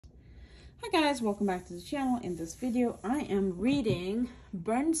Hi guys, welcome back to the channel. In this video, I am reading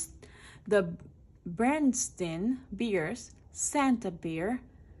the Bernstein Bears Santa Bear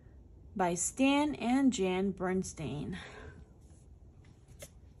by Stan and Jan Bernstein.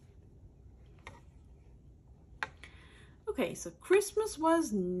 Okay, so Christmas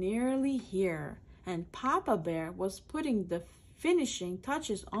was nearly here, and Papa Bear was putting the finishing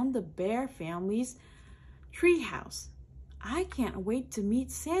touches on the Bear family's treehouse. "I can't wait to meet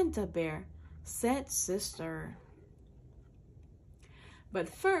Santa Bear," said Sister. But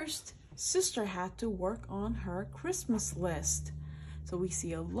first, Sister had to work on her Christmas list. So we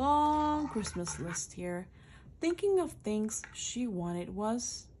see a long Christmas list here. Thinking of things she wanted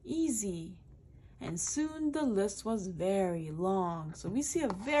was easy. And soon the list was very long. So we see a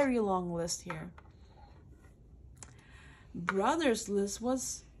very long list here. Brother's list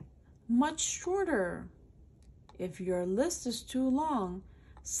was much shorter. "If your list is too long,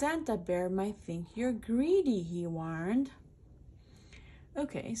 Santa Bear might think you're greedy," he warned.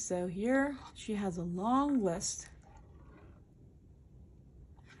 Okay, so here she has a long list.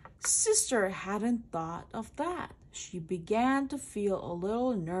 Sister hadn't thought of that. She began to feel a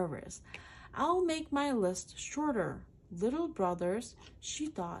little nervous. "I'll make my list shorter, little brothers," she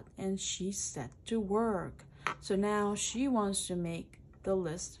thought, and she set to work. So now she wants to make the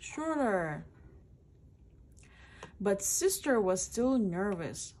list shorter. But Sister was still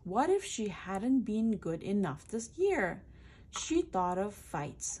nervous. What if she hadn't been good enough this year? She thought of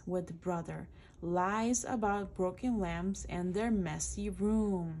fights with Brother, lies about broken lamps, and their messy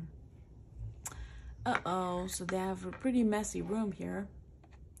room. Uh-oh, so they have a pretty messy room here.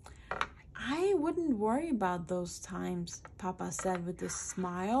 "I wouldn't worry about those times," Papa said with a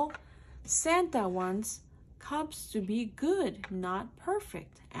smile. "Santa wants cubs to be good, not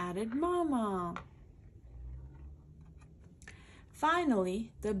perfect," added Mama.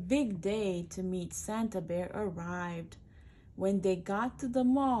 Finally, the big day to meet Santa Bear arrived. When they got to the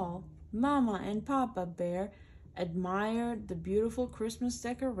mall, Mama and Papa Bear admired the beautiful Christmas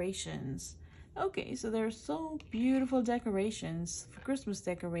decorations. Okay, so there's so beautiful decorations, Christmas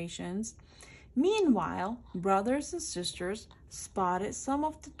decorations. Meanwhile, brothers and sisters spotted some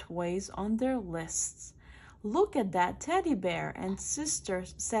of the toys on their lists. "Look at that teddy bear," and Sister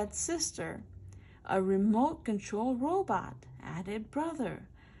said. "A remote control robot," added Brother.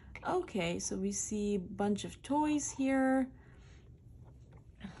 Okay, so we see a bunch of toys here,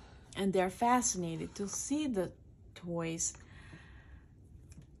 and they're fascinated to see the toys.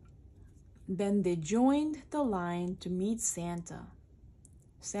 Then they joined the line to meet Santa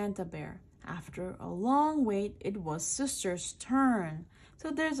Bear. After a long wait, it was Sister's turn.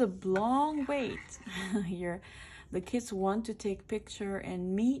 So there's a long wait here. The kids want to take picture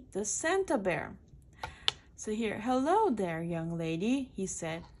and meet the Santa Bear. So here, "Hello there, young lady," he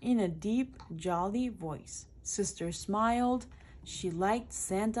said in a deep, jolly voice. Sister smiled. She liked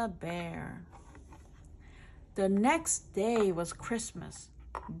Santa Bear. The next day was Christmas.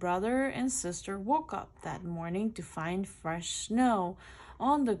 Brother and Sister woke up that morning to find fresh snow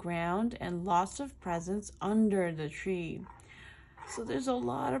on the ground and lots of presents under the tree. So there's a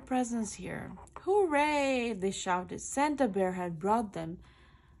lot of presents here. "Hooray!" they shouted. Santa Bear had brought them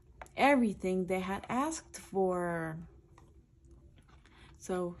everything they had asked for.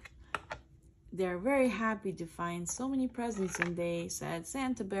 So they're very happy to find so many presents, and they said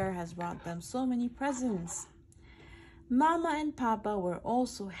Santa Bear has brought them so many presents. Mama and Papa were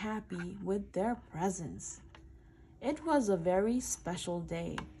also happy with their presents. It was a very special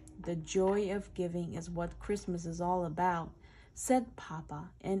day. "The joy of giving is what Christmas is all about," said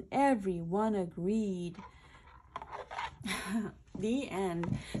Papa, and everyone agreed. The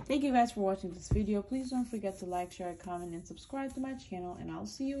end. Thank you guys for watching this video. Please don't forget to like, share, comment, and subscribe to my channel, and I'll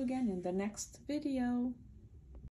see you again in the next video.